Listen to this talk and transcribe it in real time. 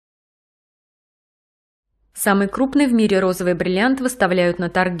Самый крупный в мире розовый бриллиант выставляют на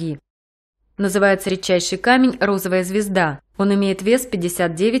торги. Называется редчайший камень «Розовая звезда». Он имеет вес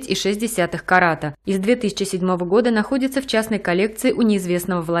 59,6 карата. И с 2007 года находится в частной коллекции у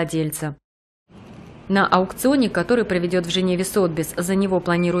неизвестного владельца. На аукционе, который проведет в Женеве Sotheby, за него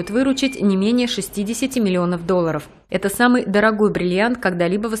планируют выручить не менее 60 миллионов долларов. Это самый дорогой бриллиант,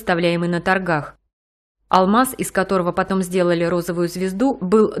 когда-либо выставляемый на торгах. Алмаз, из которого потом сделали розовую звезду,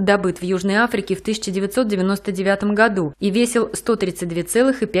 был добыт в Южной Африке в 1999 году и весил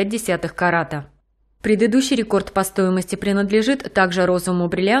 132,5 карата. Предыдущий рекорд по стоимости принадлежит также розовому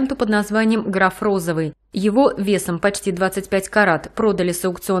бриллианту под названием «Граф Розовый». Его весом почти 25 карат продали с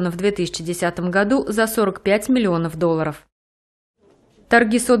аукциона в 2010 году за 45 миллионов долларов.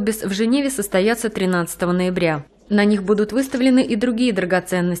 Торги Sotheby в Женеве состоятся 13 ноября. На них будут выставлены и другие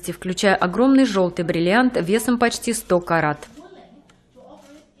драгоценности, включая огромный желтый бриллиант весом почти 100 карат.